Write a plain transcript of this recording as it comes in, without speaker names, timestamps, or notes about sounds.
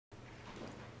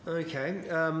Okay.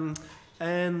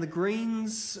 And the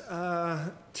Greens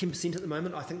are 10% at the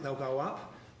moment. I think they'll go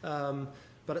up.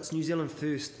 But it's New Zealand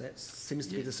First that seems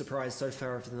to be the surprise so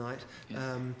far of the night. Yes.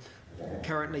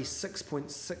 Currently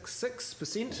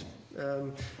 6.66%.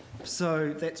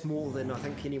 So that's more than I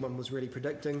think anyone was really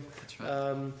predicting. That's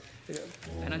right.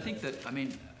 And I think that,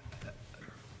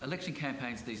 election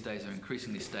campaigns these days are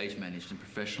increasingly stage managed and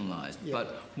professionalised. Yeah.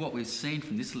 But what we've seen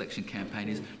from this election campaign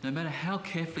is no matter how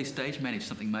carefully stage managed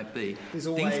something might be, things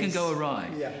can go awry.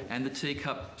 Yeah. And the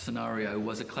teacup scenario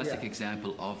was a classic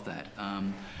example of that.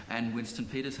 And Winston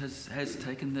Peters has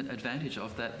taken advantage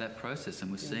of that process, and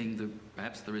we're seeing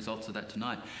perhaps the results of that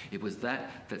tonight. It was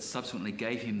that subsequently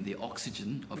gave him the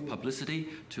oxygen of publicity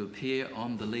to appear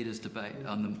on the leaders' debate,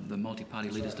 on the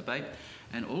multi-party leaders' debate,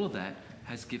 and all of that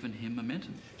has given him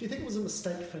momentum. Do you think it was a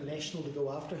mistake for National to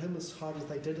go after him as hard as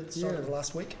they did at the start of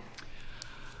last week?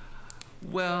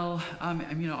 Well,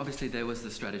 obviously there was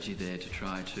the strategy there to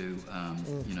try to,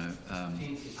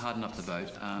 harden up the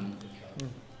vote.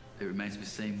 It remains to be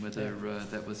seen whether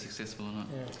that was successful or not.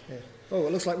 Oh,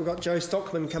 it looks like we've got Joe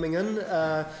Stockman coming in.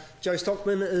 Joe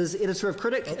Stockman is editor of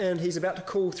Critic, and he's about to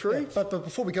call through. But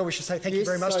before we go, we should say thank you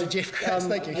very much to Jeff Krause.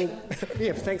 Thank you.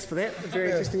 Well, thanks for that.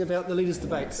 Very interesting about the leaders'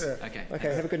 debates.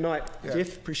 Okay, have a good night,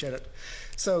 Jeff. Appreciate it.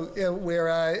 So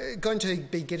we're going to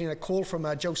be getting a call from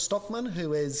Joe Stockman,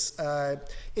 who is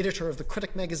editor of the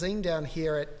Critic magazine down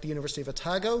here at the University of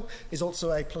Otago. He's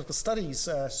also a political studies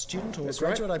student or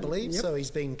graduate, I believe. Yep. So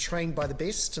he's been trained by the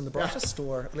best and the brightest,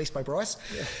 or at least by Bryce.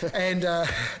 And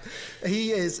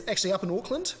he is actually up in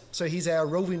Auckland. So he's our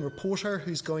roving reporter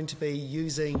who's going to be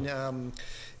using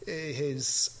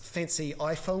his fancy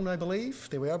iPhone, I believe.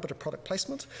 There we are, a bit of product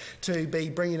placement, to be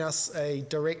bringing us a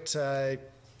direct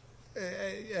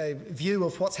a view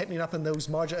of what's happening up in those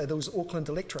Auckland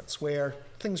electorates where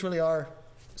things really are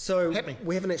happening.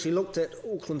 We haven't actually looked at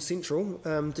Auckland Central.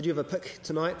 Did you have a pick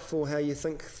tonight for how you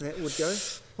think that would go?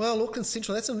 Well, Auckland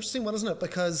Central, that's an interesting one, isn't it?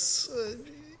 Because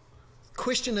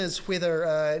question is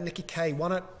whether Nikki Kaye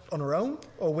won it on her own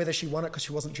or whether she won it because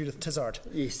she wasn't Judith Tizard.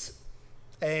 Yes.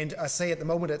 And I say at the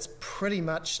moment it's pretty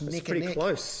much neck and neck.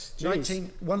 Close.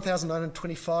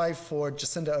 1,925 for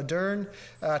Jacinda Ardern,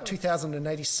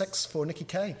 2,086 for Nikki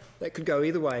Kaye. That could go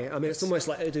either way. I mean, it's almost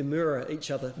like they do mirror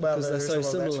each other because they're so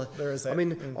similar. There is that. I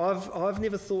mean, I've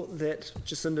never thought that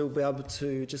Jacinda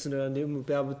Ardern will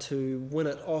be able to win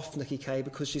it off Nikki Kaye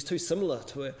because she's too similar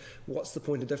to her. What's the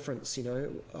point of difference?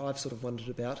 I've sort of wondered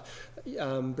about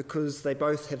because they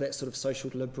both have that sort of social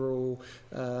liberal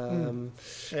thing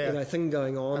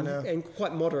going on and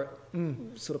quite moderate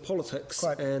sort of politics,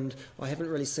 and I haven't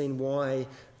really seen why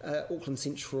Auckland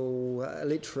Central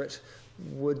electorate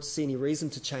would see any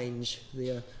reason to change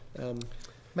their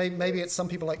maybe it's some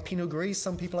people like Pinot Gris,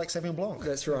 some people like Sauvignon Blanc.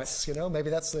 That's right.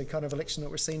 Maybe that's the kind of election that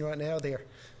we're seeing right now there.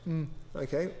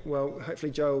 Okay, well,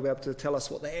 hopefully Joe will be able to tell us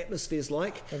what the atmosphere's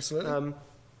like. Absolutely.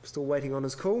 Still waiting on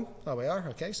his call. Oh, we are?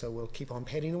 Okay, so we'll keep on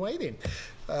padding away then.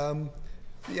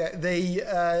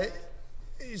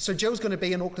 So Joe's going to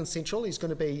be in Auckland Central. He's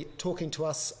going to be talking to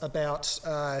us about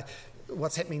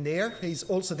what's happening there. He's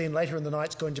also then later in the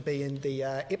night going to be in the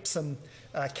Epsom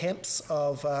camps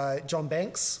of John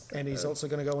Banks, and he's also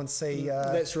going to go and see...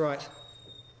 that's right.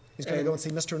 He's going to go and see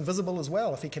Mr. Invisible as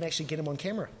well, if he can actually get him on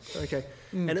camera. Okay.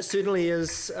 And it certainly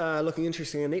is looking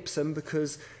interesting in Epsom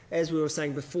because, as we were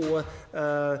saying before,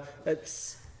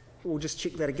 we'll just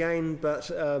check that again,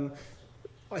 but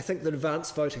I think that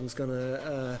advance voting is going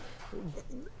to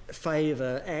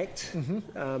favour ACT,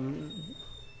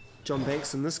 John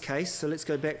Banks in this case. So let's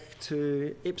go back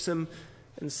to Epsom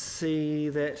and see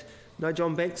that, no,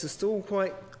 John Banks is still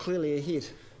quite clearly ahead.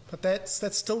 But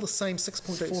that's still the same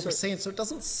 6.4%, so it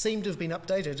doesn't seem to have been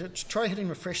updated. Try hitting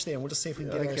refresh there and we'll just see if we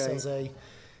can get ourselves a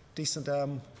decent...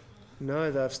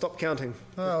 No, they've stopped counting.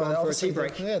 They've gone for a tea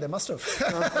break. Yeah, they must have.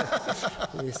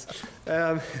 Yes.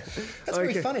 That's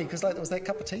really funny because there was that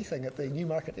cup of tea thing at the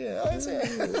Newmarket. Yeah,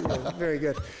 very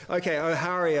good. Okay,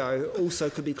 Ohario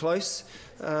also could be close.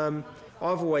 I've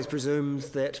always presumed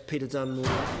that Peter Dunn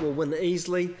will win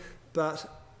easily, but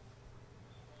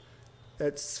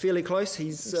it's fairly close.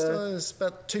 He's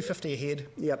about 250 ahead.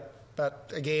 Yep.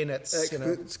 But again, it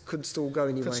could still go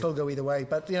anyway. Could still go either way.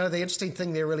 But the interesting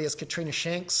thing there really is Katrina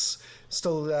Shanks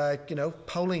still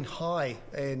polling high,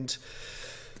 and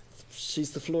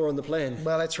she's the flaw on the plan.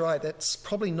 Well, that's right. That's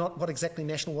probably not what exactly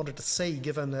National wanted to see,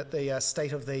 given that the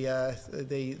state of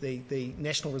the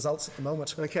national results at the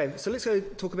moment. Okay, so let's go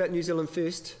talk about New Zealand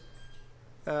first.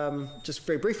 Just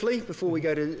very briefly before we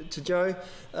go to Joe.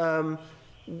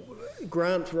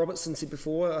 Grant Robertson said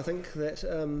before, I think, that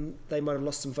they might have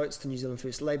lost some votes to New Zealand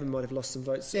First. Labour might have lost some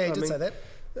votes. Yeah, he did say that.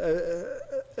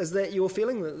 Is that your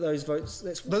feeling that those votes?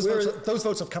 Those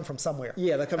votes have come from somewhere.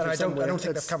 Yeah, they come from somewhere. I don't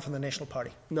think they've come from the National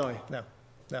Party. No.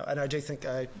 And I do think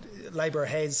Labour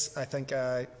has, I think,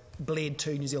 bled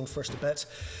to New Zealand First a bit,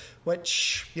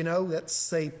 which, that's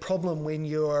the problem when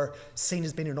you're seen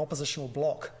as being an oppositional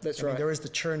bloc. That's right. There is the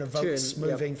churn of votes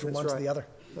moving from one to the other.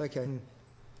 Okay.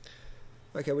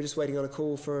 Okay, we're just waiting on a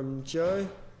call from Joe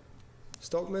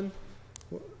Stockman.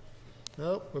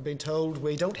 No, we're being told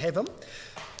we don't have him.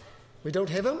 In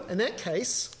that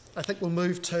case, I think we'll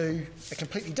move to a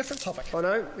completely different topic. Oh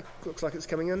no, it looks like it's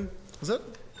coming in. Is it?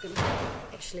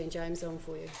 Ashley and James on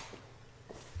for you.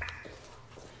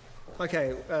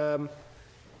 Okay,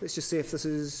 let's just see if this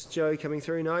is Joe coming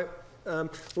through. No. Well,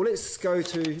 let's go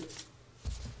to...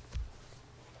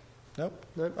 No.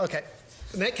 Okay.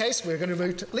 In that case, we're going to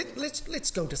move to...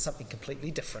 Let's go to something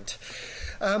completely different.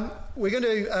 We're going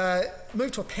to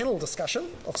move to a panel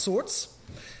discussion of sorts,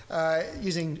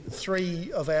 using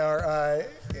three of our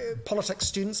politics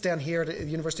students down here at the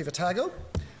University of Otago.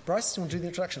 Bryce, do you want to do the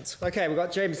introductions? Okay, we've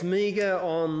got James Meagher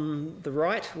on the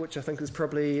right, which I think is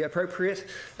probably appropriate.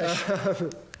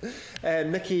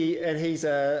 And Nikki, and he's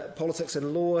a politics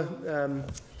and law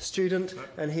student,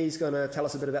 and he's going to tell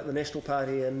us a bit about the National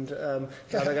Party and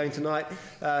how they're going tonight.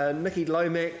 Nikki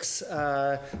Lomax,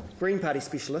 Green Party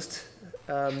specialist.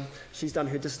 She's done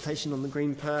her dissertation on the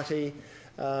Green Party.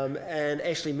 And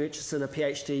Ashley Murchison, a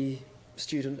PhD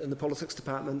student in the politics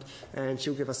department, and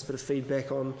she'll give us a bit of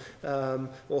feedback on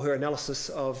or her analysis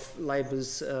of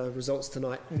Labour's results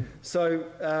tonight. So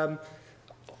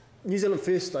New Zealand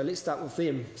First, though, let's start with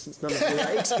them, since none of them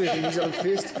are expert in New Zealand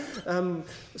First.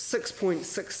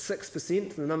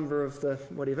 6.66%, the number of the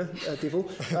devil,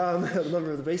 the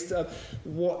number of the beast.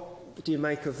 What do you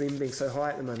make of them being so high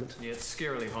at the moment? Yeah, it's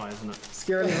scarily high, isn't it?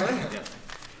 Scarily high? Yeah.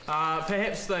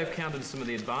 Perhaps they've counted some of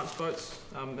the advanced votes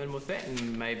in with that,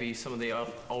 and maybe some of the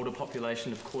older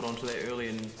population have caught on to that early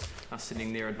and are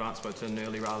sending their advanced votes in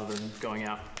early rather than going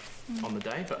out on the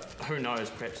day. But who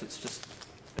knows, perhaps it's just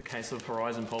a case of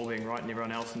Horizon poll being right and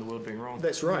everyone else in the world being wrong.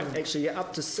 That's right, actually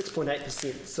up to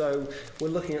 6.8%. So we're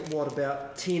looking at,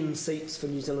 about 10 seats for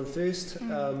New Zealand First.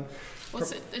 Well,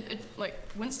 like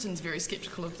Winston's very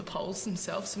sceptical of the polls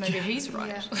themselves, so maybe he's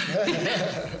right.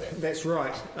 That's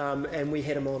right, and we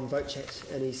had him on Vote Chat,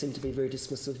 and he seemed to be very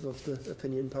dismissive of the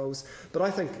opinion polls. But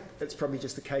I think it's probably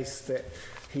just the case that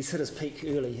he's hit his peak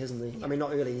early, hasn't he? I mean,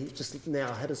 not early, just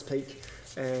now hit his peak,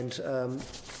 and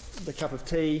the cup of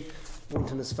tea went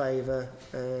in his favour,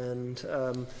 and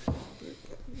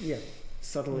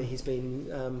suddenly he's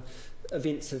been...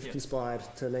 events have conspired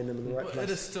to land him in the right place.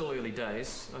 It is still early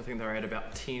days. I think they're at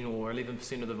about 10 or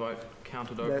 11% of the vote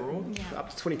counted overall.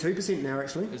 Up to 22% now,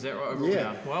 actually. Is that right overall? Yeah.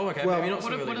 Now? Well, okay, maybe not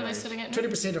so early What are they days. sitting at now?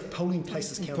 20% of polling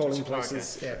places counted. Polling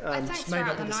places. Okay. Yeah. I think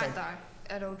throughout the night,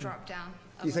 though, it'll drop down.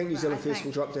 Do you think New Zealand First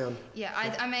will drop down? Yeah,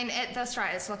 I mean, at this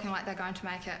rate, it's looking like they're going to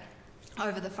make it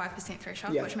over the 5%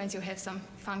 threshold, which means you'll have some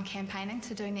fun campaigning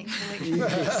to do next election.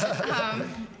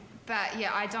 But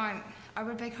yeah, I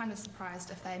would be kind of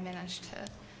surprised if they managed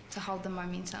to hold the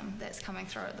momentum that's coming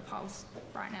through at the polls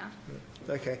right now.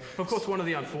 Okay. Of course, one of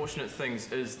the unfortunate things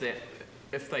is that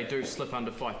if they do slip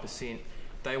under 5%,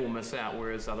 they will miss out,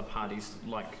 whereas other parties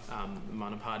like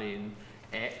Mana Party and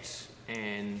ACT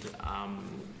and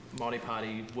Māori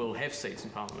Party will have seats in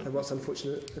Parliament. And what's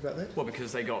unfortunate about that? Well,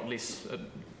 because they got less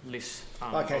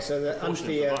okay, so the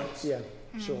unfair, votes.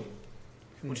 Sure.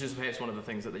 Which is perhaps one of the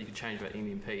things that you could change about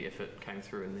MMP if it came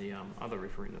through in the other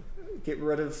referendum. Get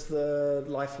rid of the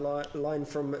lifeline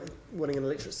from winning an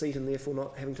electorate seat and therefore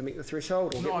not having to meet the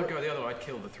threshold? No, I'd go the other way. I'd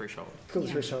kill the threshold. Kill the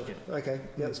threshold. Yeah. Okay,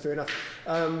 that's fair enough.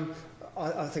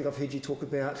 I think I've heard you talk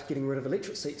about getting rid of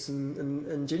electorate seats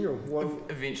in general.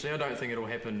 Eventually, I don't think it'll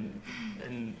happen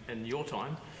in your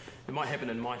time. It might happen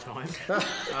in my time.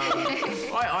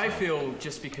 I feel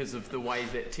just because of the way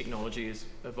that technology is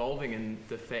evolving and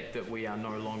the fact that we are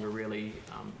no longer really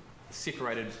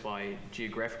separated by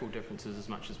geographical differences as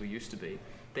much as we used to be,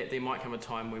 that there might come a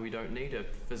time where we don't need a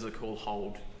physical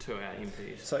hold to our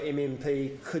MPs. So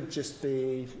MMP could just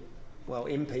be,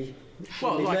 MP.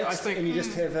 Well, I think... And you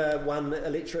just have one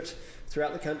electorate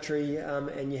throughout the country,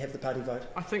 and you have the party vote.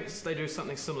 I think they do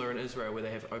something similar in Israel where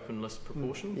they have open list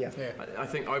proportion. I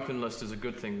think open list is a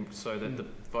good thing so that the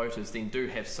voters then do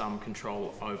have some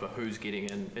control over who's getting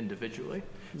in individually,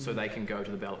 so they can go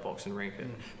to the ballot box and rank it.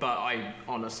 But I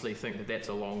honestly think that that's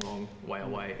a long, long way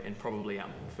away and probably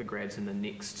up for grabs in the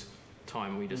next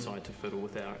time we decide to fiddle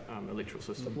with our electoral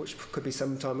system. Which could be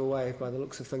some time away by the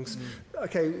looks of things.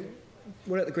 Okay,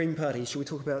 what about the Green Party? Should we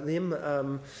talk about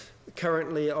them?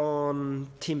 Currently on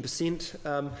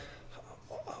 10%.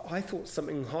 I thought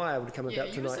something higher would come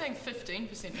about you were tonight. saying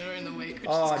 15% during the week, which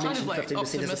I is kind of mentioned like 15%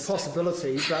 optimistic. as a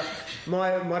possibility, but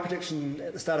my prediction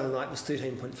at the start of the night was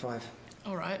 13.5.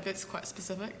 All right, that's quite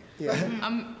specific. Yeah.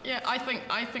 I think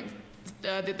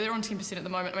they're on 10% at the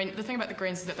moment. I mean, the thing about the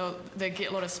Greens is that they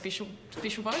get a lot of special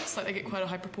votes, like they get quite a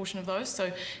high proportion of those.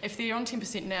 So if they're on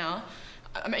 10% now,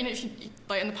 I mean, if you,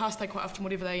 like in the past, they quite often,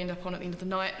 whatever they end up on at the end of the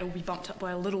night, it'll be bumped up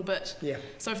by a little bit. Yeah.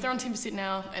 So if they're on 10%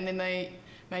 now, and then they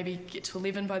maybe get to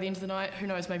 11 by the end of the night, who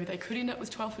knows, maybe they could end up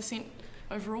with 12%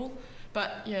 overall.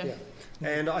 But yeah.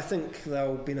 And I think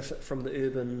they'll benefit from the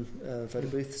urban voter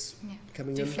booths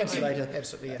coming Definitely. in later.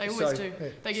 Absolutely, yeah. They always do. Yeah.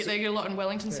 They get a lot in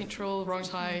Wellington Central,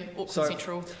 Rangtai, Auckland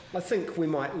Central. I think we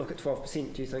might look at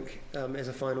 12%, do you think, as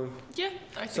a final? Yeah,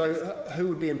 I think so who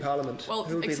would be in Parliament? Well,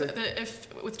 who would be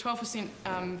if with 12%,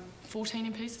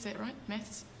 14 MPs, is that right?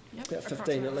 Maths? Yep. Yeah,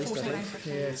 15 at least, 14. I think.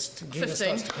 Yes, again, 15. it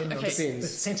starts depending on Okay. the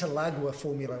Centre-Lagua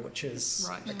formula, which is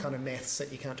Right. the kind of maths that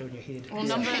you can't do in your head. Well,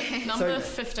 number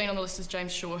 15 on the list is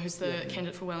James Shaw, who's the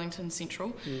candidate for Wellington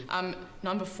Central.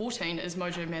 Number 14 is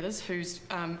Mojo Mathers, who's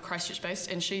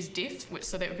Christchurch-based, and she's deaf,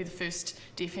 so that would be the first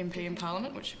deaf MP in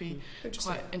Parliament, which would be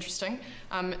quite interesting.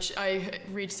 I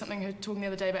read something her talking the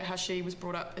other day about how she was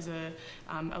brought up as a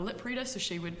lip reader, so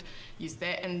she would use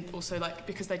that, and also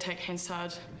because they take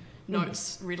Hansard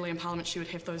notes readily in Parliament, she would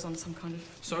have those on some kind of...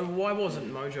 So why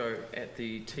wasn't Mojo at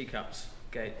the teacups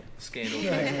gate scandal?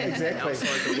 Exactly.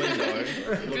 Outside the window,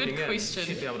 looking Good question. in,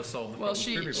 she'd be able to solve the Well,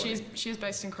 problem for everybody. she is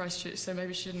based in Christchurch, so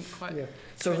maybe she didn't quite... Yeah.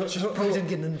 So She probably didn't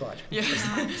get an invite. Yeah.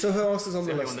 So who else is on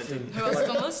the Everyone list? that didn't. Who else is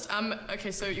on the list?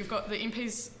 Okay, so you've got the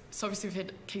MPs. So obviously we've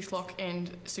had Keith Locke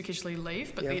and Sukesh Lee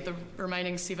leave, but the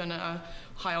remaining 7 are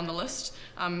high on the list.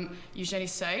 Eugenie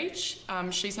Sage,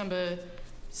 she's number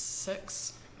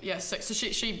 6. Yeah, 6. So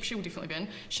she will definitely be in.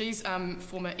 She's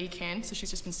former ECAN, so she's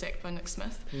just been sacked by Nick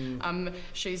Smith.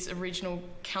 She's a regional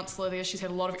councillor there. She's had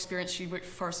a lot of experience. She worked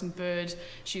for Forest and Bird.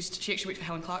 She actually worked for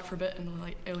Helen Clark for a bit in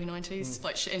the early 90s.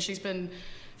 And she's been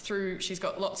through. She's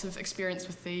got lots of experience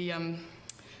with the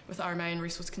with RMA and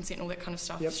resource consent and all that kind of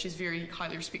stuff. She's very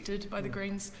highly respected by the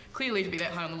Greens. Clearly to be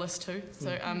that high on the list too.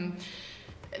 So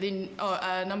then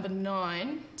number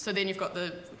 9. So then you've got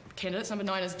the candidates. Number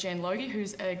 9 is Jan Logie,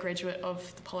 who's a graduate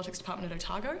of the politics department at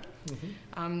Otago.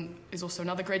 Is also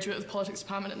another graduate of the politics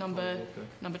department at number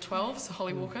 12, so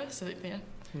Holly Walker. So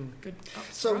good.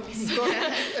 So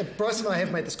Bryce and I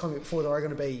have made this comment before. There are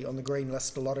going to be on the Green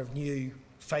list a lot of new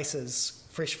faces,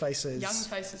 fresh faces,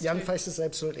 young faces,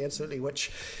 absolutely,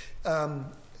 which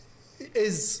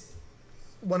is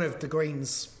one of the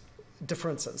Greens'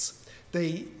 differences.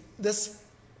 This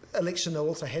election though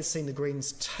also has seen the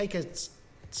Greens take a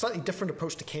slightly different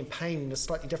approach to campaigning, a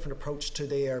slightly different approach to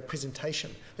their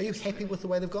presentation. Are you happy with the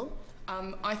way they've gone?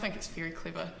 I think it's very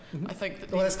clever. I think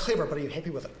that well, that's clever, but are you happy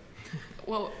with it?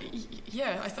 Well,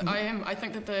 yeah, I am. I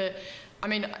think that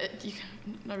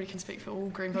nobody can speak for all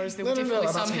Green voters. There will definitely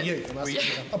I'm some. asking you.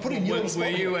 I'm putting you on the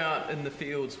spot. Were you out in the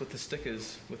fields with the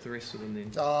stickers with the rest of them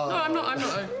then? No, I'm not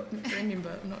a Green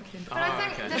member. I'm not a member. But I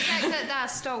think the fact that they're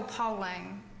still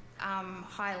polling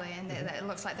highly and that it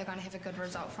looks like they're going to have a good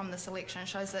result from this election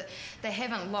shows that they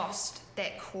haven't lost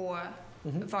that core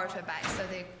voter base, so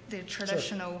their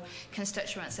traditional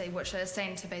constituency, which is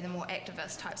seen to be the more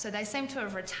activist type. So they seem to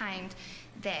have retained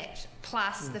that,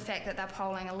 plus the fact that they're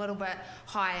polling a little bit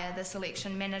higher this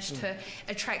election managed to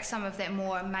attract some of that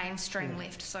more mainstream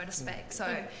left, so to speak. So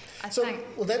I think...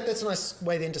 Well, that's a nice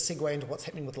way then to segue into what's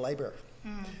happening with Labour.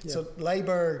 So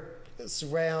Labour is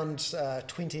around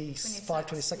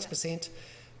 26%,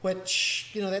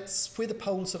 which, that's where the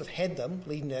polls sort of had them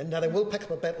leading in. Now, they will pick up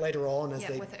a bit later on,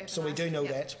 so we do know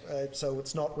that, so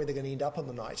it's not where they're going to end up on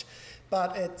the night.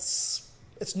 But it's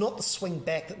not the swing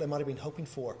back that they might have been hoping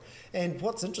for. And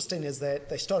what's interesting is that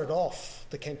they started off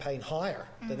the campaign higher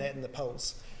than that in the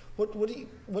polls.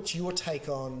 What's your take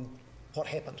on what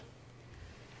happened?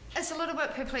 It's a little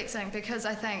bit perplexing because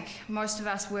I think most of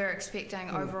us were expecting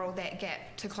overall that gap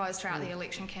to close throughout the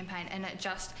election campaign, and it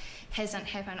just hasn't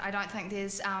happened. I don't think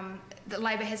there's that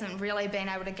Labor hasn't really been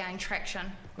able to gain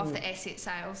traction off the asset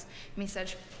sales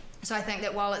message. So I think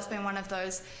that while it's been one of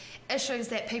those issues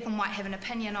that people might have an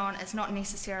opinion on, it's not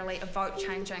necessarily a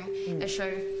vote-changing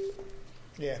issue.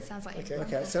 Yeah. Sounds like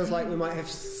Okay. It sounds like we might have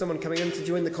someone coming in to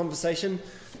join the conversation.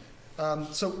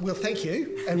 So we'll thank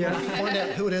you, and we'll find out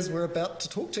who it is we're about to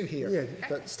talk to here. Yeah,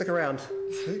 but stick around.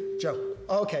 Who? Joe.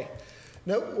 Oh, okay.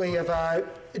 No, we have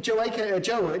Joe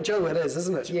it is,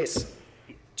 isn't it? Yes.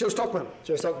 Joe Stockman.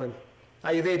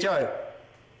 Are you there, Joe?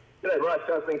 G'day, Bryce.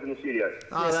 How's things in the studio?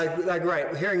 Oh, they're great.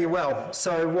 We're hearing you well.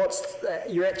 So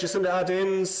you're at Jacinda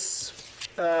Ardern's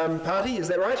party, is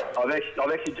that right? I've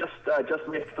actually just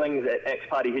left things at ACT's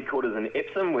party headquarters in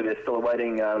Epsom, where they're still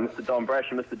awaiting Mr. Don Brash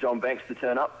and Mr. John Banks to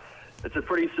turn up. It's a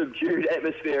pretty subdued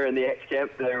atmosphere in the ACT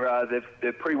camp.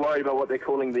 They're pretty worried about what they're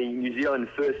calling the New Zealand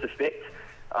First effect.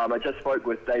 I just spoke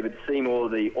with David Seymour,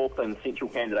 the Auckland Central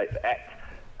candidate for ACT,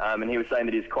 and he was saying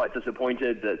that he's quite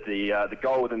disappointed that the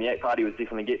goal within the ACT party was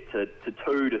definitely get to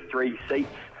 2 to 3 seats.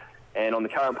 And on the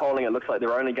current polling, it looks like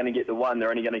they're only going to get the one. They're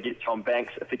only going to get John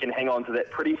Banks if he can hang on to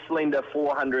that pretty slender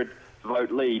 400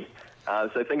 vote lead.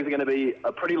 So things are going to be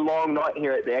a pretty long night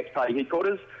here at the ACT party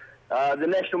headquarters. The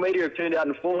national media have turned out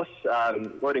in force.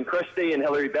 Gordon Christie and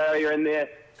Hilary Barry are in there,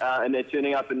 and they're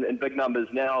turning up in big numbers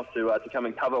now to come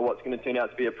and cover what's going to turn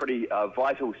out to be a pretty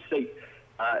vital seat.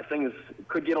 Things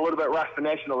could get a little bit rough for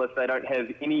National if they don't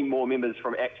have any more members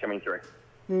from ACT coming through.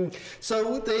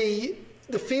 So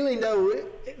the feeling, though,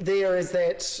 there is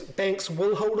that Banks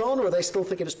will hold on, or are they still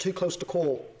thinking it's too close to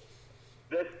call?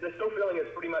 They're still feeling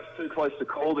it's pretty much too close to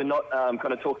call. They're not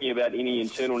kind of talking about any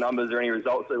internal numbers or any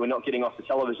results that we're not getting off the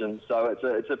television. So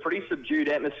it's a pretty subdued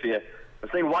atmosphere.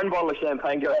 I've seen one bottle of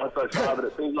champagne go out so far, but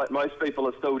it seems like most people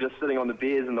are still just sitting on the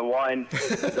beers and the wine,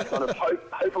 just kind of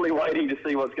hopefully waiting to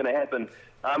see what's going to happen.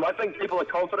 I think people are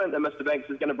confident that Mr. Banks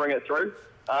is going to bring it through.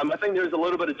 I think there's a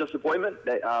little bit of disappointment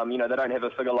that they don't have a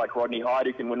figure like Rodney Hyde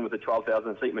who can win with a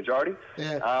 12,000 seat majority.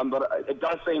 Yeah. But it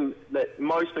does seem that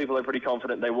most people are pretty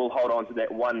confident they will hold on to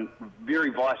that one very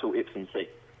vital Epsom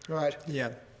seat. Right. Yeah.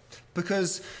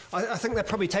 Because I think they're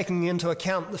probably taking into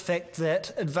account the fact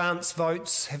that advance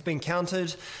votes have been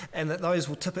counted and that those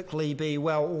will typically be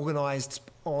well organised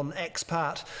on ACT's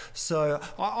part. So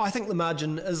I think the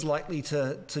margin is likely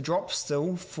to drop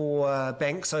still for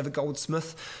Banks over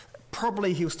Goldsmith.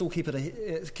 Probably he'll still keep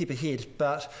ahead,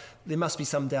 but there must be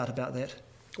some doubt about that.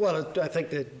 Well, I think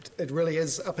that it really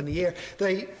is up in the air.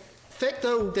 The fact,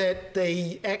 though, that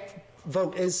the ACT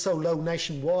vote is so low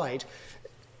nationwide,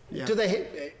 yeah.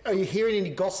 Are you hearing any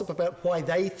gossip about why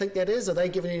they think that is? Are they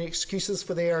giving any excuses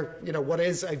for their, what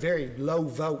is a very low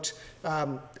vote?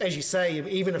 As you say,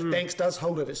 even if Banks does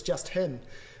hold it, it's just him.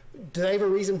 Do they have a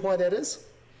reason why that is?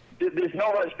 There's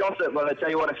not much gossip, but I tell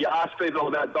you what, if you ask people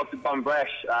about Dr. Don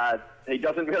Brash, he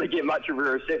doesn't really get much of a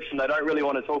reception. They don't really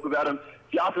want to talk about him.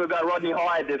 If you ask them about Rodney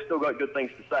Hyde, they've still got good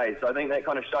things to say. So I think that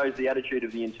kind of shows the attitude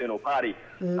of the internal party.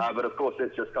 But of course,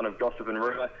 that's just kind of gossip and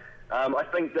rumour. I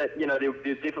think that,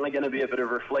 there's definitely going to be a bit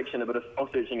of reflection, a bit of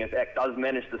soul-searching if ACT does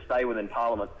manage to stay within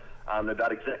Parliament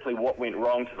about exactly what went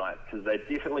wrong tonight, because they're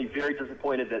definitely very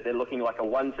disappointed that they're looking like a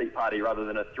 1-seat party rather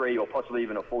than a 3 or possibly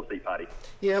even a 4-seat party.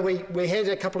 Yeah, we had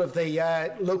a couple of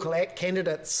the local ACT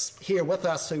candidates here with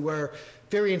us who were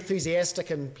very enthusiastic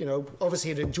and, obviously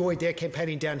had enjoyed their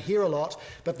campaigning down here a lot.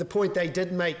 But the point they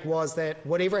did make was that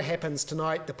whatever happens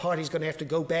tonight, the party's going to have to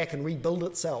go back and rebuild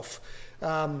itself.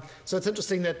 So it's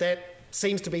interesting that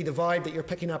seems to be the vibe that you're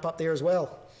picking up there as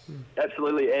well.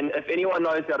 Absolutely, and if anyone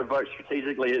knows how to vote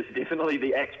strategically, it's definitely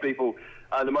the ACT people.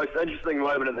 The most interesting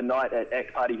moment of the night at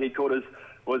ACT party headquarters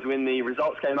was when the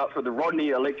results came up for the Rodney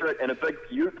electorate, and a big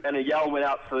whoop and a yell went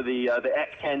out for the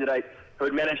ACT candidate who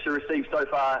had managed to receive so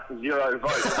far 0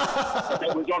 votes.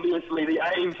 That was obviously the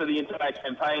aim for the entire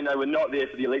campaign. They were not there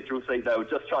for the electoral seat. They were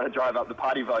just trying to drive up the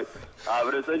party vote.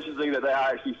 But it's interesting that they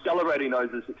are actually celebrating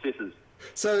those as successes.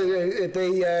 So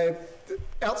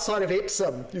outside of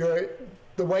Epsom,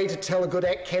 the way to tell a good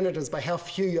ACT candidate is by how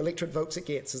few electorate votes it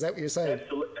gets. Is that what you're saying?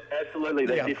 Absolutely.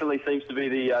 That definitely seems to be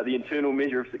the internal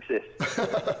measure of success.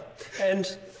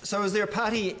 And so is there a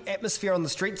party atmosphere on the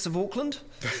streets of Auckland?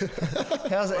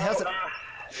 How's it?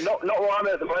 Not where I'm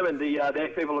at the moment. The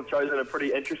ACT people have chosen a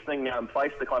pretty interesting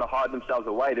place to kind of hide themselves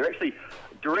away. They're actually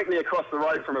directly across the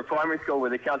road from a primary school where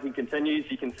the counting continues.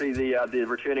 You can see the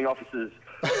returning officers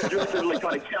dutifully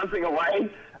kind of counting away,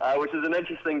 which is an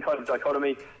interesting kind of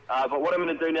dichotomy. But what I'm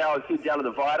going to do now is head down to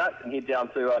the viaduct and head down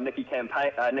to Nikki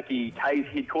Kay's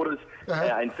headquarters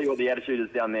and see what the attitude is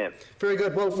down there. Very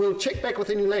good. Well, we'll check back with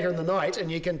you later in the night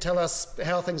and you can tell us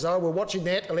how things are. We're watching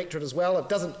that electorate as well. It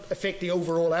doesn't affect the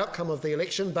overall outcome of the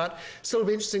election, but still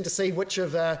be interesting to see which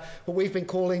of what we've been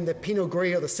calling the Pinot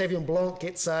Gris or the Sauvignon Blanc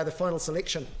gets the final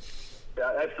selection.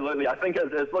 Absolutely. I think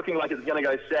it's looking like it's going to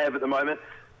go Sav at the moment.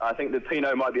 I think the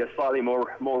Pinot might be a slightly more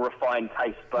refined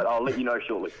taste, but I'll let you know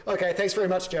shortly. Okay, thanks very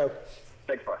much, Joe.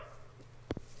 Thanks, Bryce.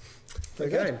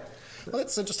 Okay. Well,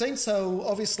 that's interesting. So,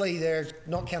 obviously, they're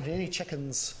not counting any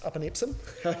chickens up in Epsom.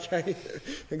 Okay,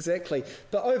 exactly.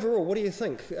 But overall, what do you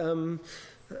think?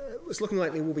 It's looking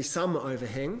like there will be some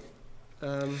overhang.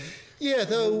 Yeah,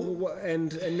 though...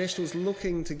 And National's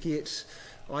looking to get,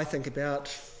 I think, about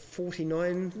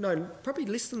 49... No, probably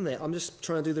less than that. I'm just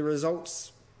trying to do the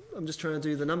results I'm just trying to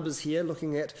do the numbers here,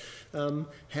 looking at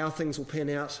how things will pan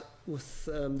out with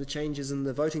the changes in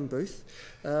the voting booth.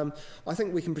 I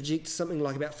think we can project something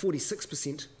like about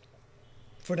 46%.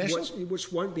 For national?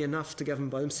 Which won't be enough to govern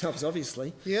by themselves,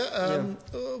 obviously.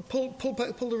 Pull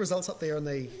the results up there on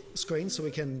the screen so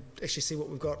we can actually see what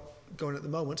we've got going at the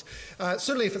moment.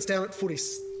 Certainly if it's down at 40...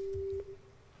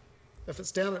 If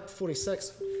it's down at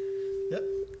 46... Yep.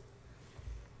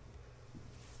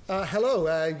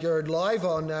 Hello, you're live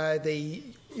on the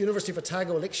University of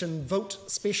Otago election vote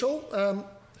special.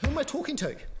 Who am I talking to?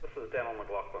 This is Daniel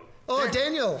McLaughlin. Oh,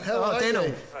 Daniel. How are Daniel.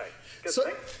 you? Hi. Good, So,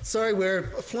 thanks. sorry, we're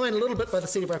flying a little bit by the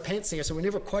seat of our pants here, so we're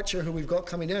never quite sure who we've got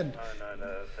coming in.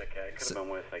 No, it's okay. It could have been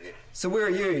worse, I guess. So where are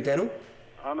you, Daniel?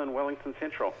 I'm in Wellington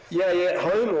Central. Yeah, at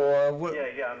home or what?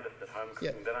 Yeah, I'm just at home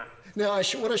cooking dinner. Now,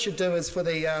 what I should do is for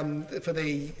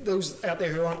those out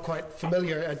there who aren't quite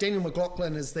familiar, Daniel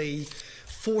McLaughlin is the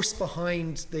force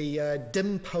behind the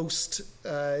Dim Post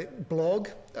blog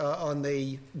on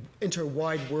the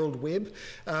interwide world web,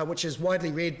 which is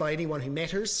widely read by anyone who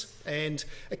matters. And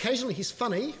occasionally he's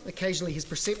funny, occasionally he's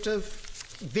perceptive,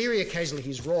 very occasionally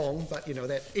he's wrong, but you know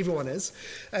that everyone is.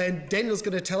 And Daniel's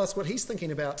going to tell us what he's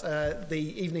thinking about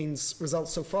the evening's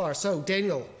results so far. So,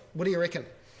 Daniel, what do you reckon?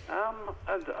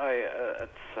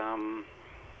 It's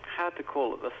hard to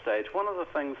call at this stage. One of the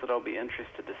things that I'll be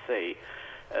interested to see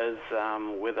is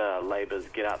whether Labour's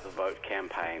Get Out the Vote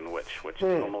campaign, which is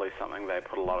normally something they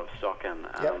put a lot of stock in,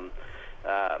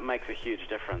 makes a huge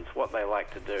difference. What they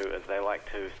like to do is they like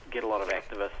to get a lot of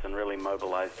activists and really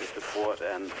mobilise their support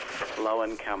in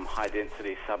low-income,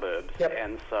 high-density suburbs.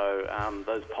 And so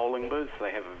those polling booths,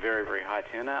 they have a very, very high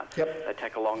turnout. They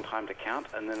take a long time to count,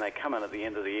 and then they come in at the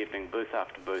end of the evening, booth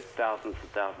after booth, thousands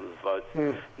and thousands of votes,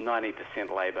 90%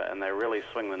 Labour, and they really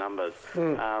swing the numbers.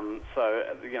 So,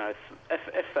 you know,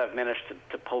 if they've managed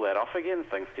to pull that off again,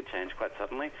 things could change quite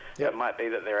suddenly. It might be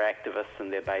that their activists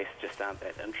and their base just aren't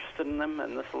that interested in them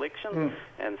in this election,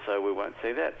 and so we won't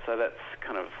see that. So that's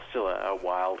kind of still a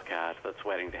wild card that's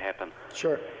waiting to happen.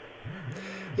 Sure.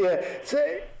 Yeah.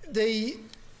 So the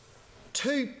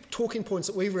two talking points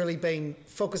that we've really been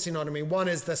focusing on, I mean, one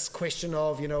is this question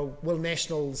of, you know, will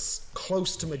Nationals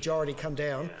close to majority come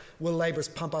down? Will Labour's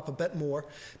pump up a bit more?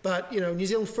 But, you know, New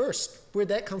Zealand First, where'd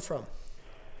that come from?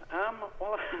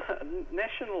 Well,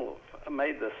 National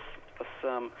made this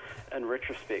in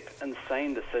retrospect,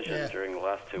 insane decision during the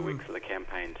last 2 weeks of the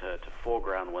campaign to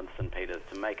foreground Winston Peters,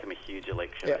 to make him a huge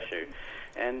election issue.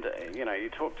 And, you know, you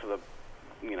talk to the,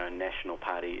 you know, National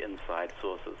Party inside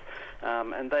sources,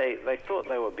 and they thought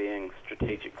they were being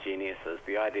strategic geniuses.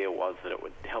 The idea was that it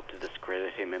would help to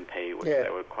discredit MMP, which they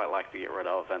would quite like to get rid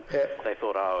of, and they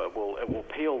thought, oh, it will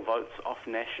peel votes off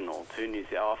National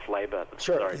to off Labour,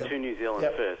 to New Zealand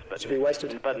First, but should be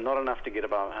wasted. But not enough to get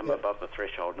above the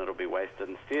threshold, and it'll be wasted.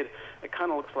 Instead, it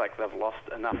kind of looks like they've lost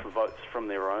enough votes from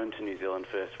their own to New Zealand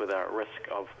First, where they're at risk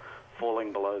of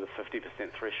falling below the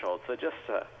 50% threshold. So just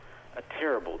a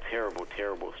terrible, terrible,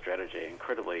 terrible strategy,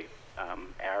 incredibly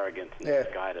arrogant and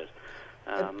misguided.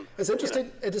 It's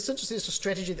interesting. It's interesting. It's a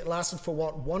strategy that lasted for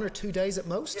what, 1 or 2 days at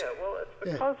most. Yeah, well, it's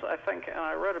because I think, and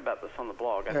I wrote about this on the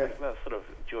blog. I think that sort of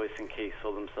Joyce and Keith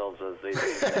saw themselves as these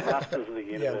masters of the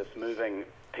universe, moving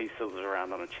pieces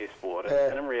around on a chessboard.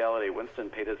 And in reality, Winston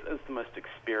Peters is the most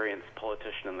experienced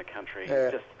politician in the country.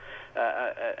 He's just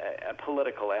a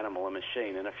political animal, a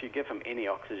machine, and if you give him any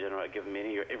oxygen or give him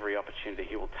every opportunity,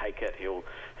 he will take it. He'll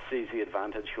seize the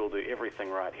advantage. He'll do everything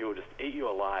right. He will just eat you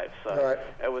alive. So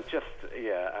it was just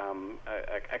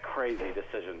a crazy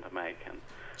decision to make. And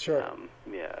So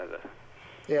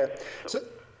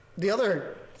the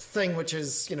other thing which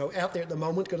is, you know, out there at the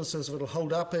moment, goodness knows if it'll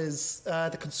hold up, is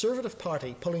the Conservative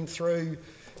Party pulling through,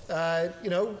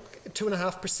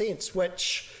 2.5%,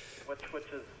 which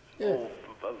is all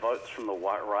votes from the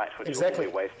right, which will be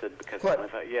wasted because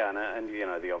and you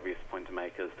know, the obvious point to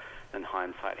make is, in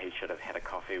hindsight, he should have had a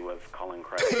coffee with Colin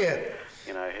Craig.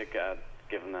 You know, he'd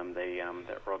given them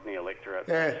that Rodney electorate.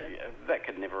 That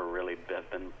could never really have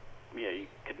been. You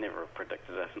could never have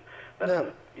predicted it.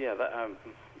 But,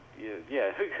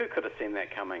 who could have seen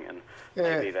that coming? And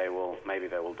maybe they will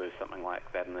do something like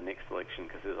that in the next election,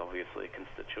 because there's obviously a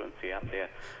constituency out there.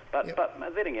 But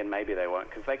then again, maybe they won't,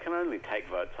 because they can only take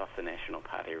votes off the National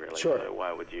Party, really. So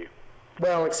why would you?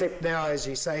 Well, except now, as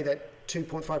you say, that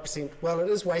 2.5%. Well, it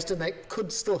is wasted, and they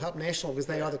could still help National because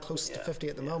they are the closest to 50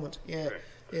 at the moment.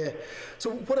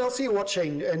 So what else are you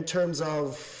watching in terms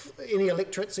of any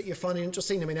electorates that you're finding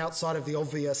interesting? I mean, outside of the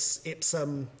obvious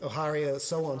Epsom, Oharia,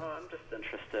 so on. I'm just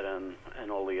interested in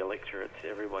all the electorates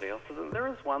everybody else is in. There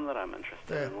is one that I'm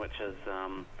interested in, which is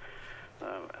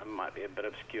might be a bit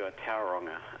obscure,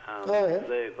 Tauranga.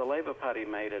 The Labour Party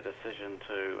made a decision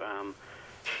to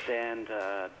stand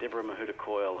Deborah Mahuta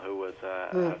Coyle, who was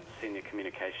a senior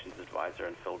communications advisor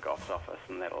in Phil Goff's office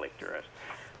in that electorate,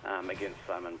 against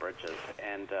Simon Bridges.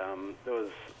 And there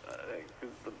was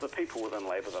the people within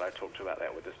Labour that I talked to about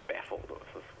that were just baffled. It was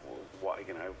just,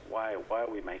 why are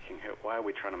we making her? Why are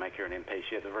we trying to make her an MP?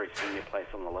 She has a very senior place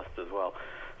on the list as well.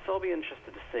 So I'll be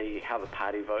interested to see how the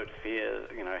party vote fares,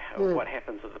 what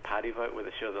happens with the party vote,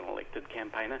 whether she was an elected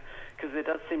campaigner, because there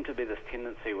does seem to be this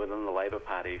tendency within the Labour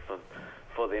Party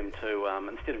for them to,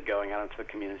 instead of going out into the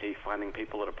community, finding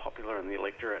people that are popular in the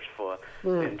electorate, for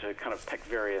them to kind of pick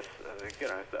various,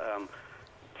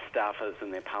 staffers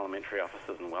in their parliamentary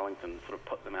offices in Wellington, sort of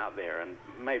put them out there, and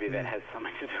maybe that has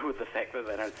something to do with the fact that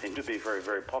they don't seem to be very,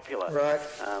 very popular. Right.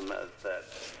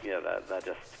 They're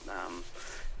just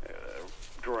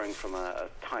drawing from a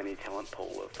tiny talent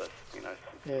pool of this,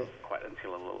 sort of quite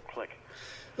insular little clique.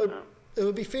 It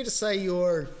would be fair to say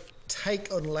your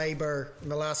take on Labour in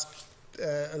the last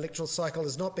electoral cycle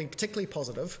has not been particularly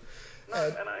positive.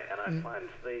 No, and I find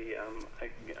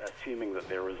assuming that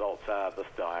their results are this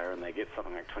dire and they get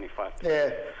something like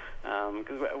 25%.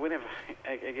 Because whenever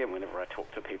I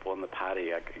talk to people in the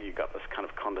party, you got this kind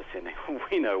of condescending.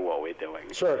 We know what we're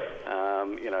doing. Sure.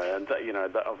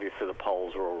 Obviously the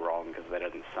polls are all wrong because they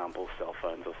didn't sample cell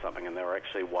phones or something, and they were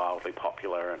actually wildly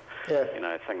popular, and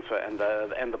things were, and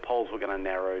the polls were going to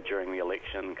narrow during the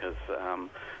election because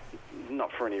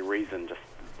not for any reason, just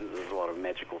there's a lot of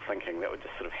magical thinking that would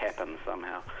just sort of happen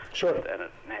somehow. Sure. And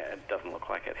it doesn't look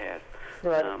like it has.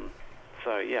 Right.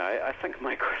 I think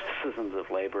my criticisms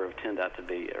of Labour have turned out to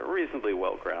be reasonably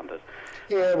well-grounded.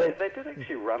 Yeah, they did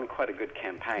actually run quite a good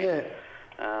campaign. Yeah.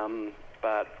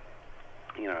 But,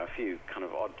 a few kind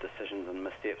of odd decisions and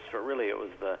missteps. But really it was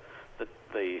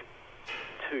the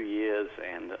 2 years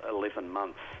and 11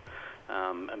 months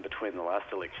in between the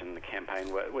last election and the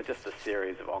campaign were just a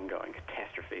series of ongoing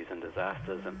catastrophes and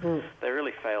disasters, and they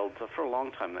really failed for a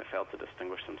long time. They failed to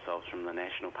distinguish themselves from the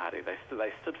National Party. They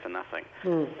stood for nothing.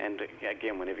 And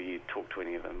again, whenever you talk to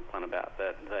any of them about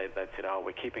that, they said, "Oh,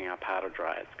 we're keeping our powder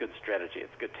dry. It's good strategy.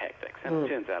 It's good tactics." And it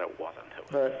turns out it wasn't.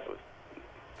 It was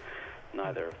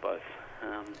neither of both.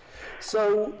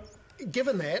 So,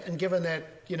 given that,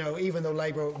 even though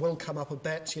Labour will come up a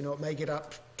bit, it may get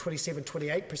up 27,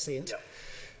 28%.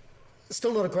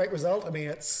 Still not a great result. I mean,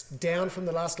 it's down from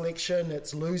the last election,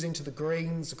 it's losing to the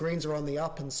Greens, the Greens are on the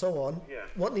up and so on.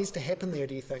 What needs to happen there,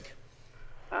 do you think?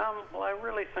 Well, I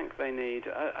really think they need...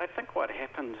 I think what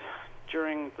happened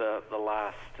during the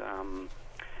last term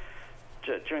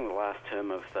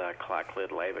of the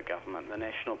Clark-led Labour government, the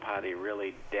National Party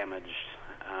really damaged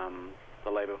the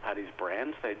Labour Party's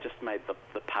brand. They just made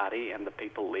the party and the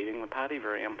people leading the party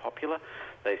very unpopular.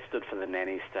 They stood for the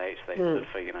nanny state. They stood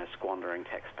for squandering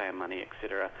taxpayer money,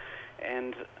 etc.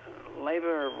 And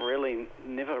Labour really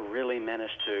never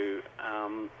managed to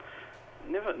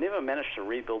never managed to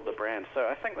rebuild the brand. So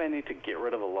I think they need to get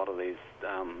rid of a lot of these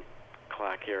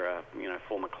Clark era,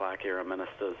 former Clark era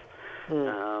ministers.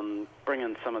 Bring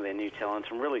in some of their new talent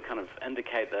and really kind of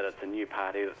indicate that it's a new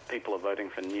party, that people are voting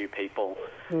for new people.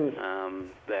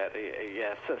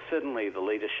 Certainly the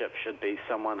leadership should be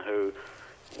someone who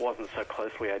wasn't so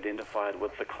closely identified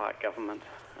with the Clark government.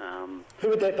 Who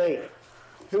would that be?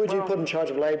 Who would you put in charge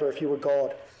of Labour if you were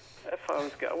God? If I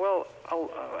was God, well,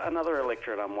 another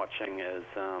electorate I'm watching is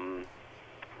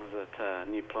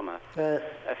New Plymouth.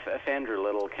 If Andrew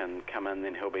Little can come in,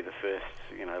 then he'll be the first,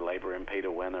 Labour MP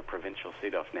to win a provincial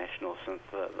seat off national since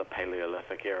the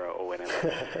Paleolithic era or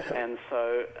whenever. And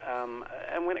so,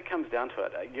 and when it comes down to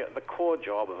it, the core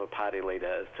job of a party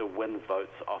leader is to win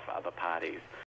votes off other parties.